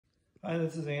Hi,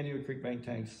 this is Andy with Creek Bank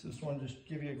Tanks. Just wanted to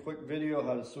give you a quick video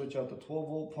how to switch out the 12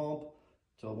 volt pump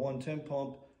to a 110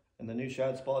 pump in the new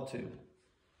Shad Spa 2.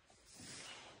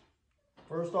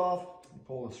 First off, you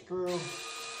pull the screw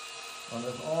on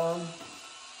this arm.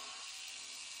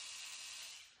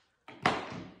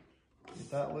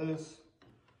 Get that loose.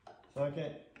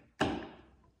 Second,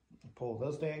 you pull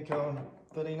this Danco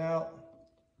fitting out.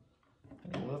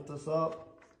 And you lift this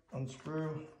up,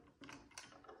 unscrew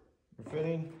your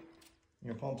fitting.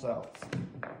 Your pump's out.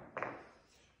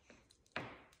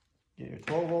 Get your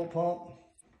 12 volt pump.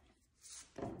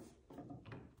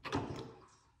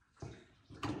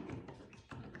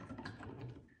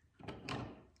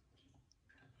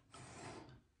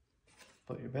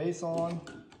 Put your base on.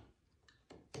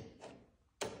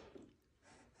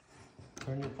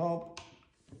 Turn your pump.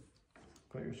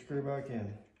 Put your screw back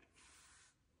in.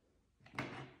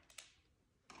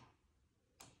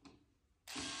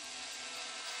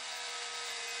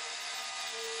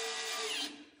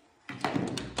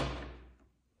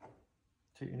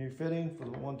 Take your new fitting for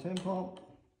the 110 pump.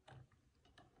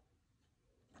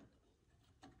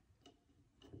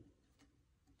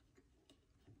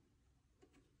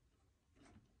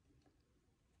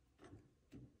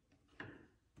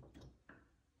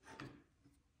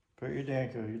 Put your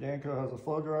Danco. Your Danco has a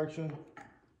flow direction.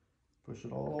 Push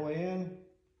it all the way in.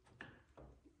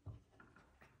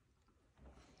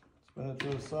 Spin it to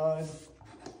the side.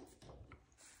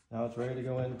 Now it's ready to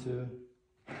go into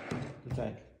the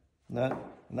tank.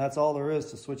 And that's all there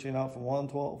is to switching out from 12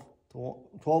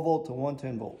 volt to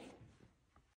 110 volt.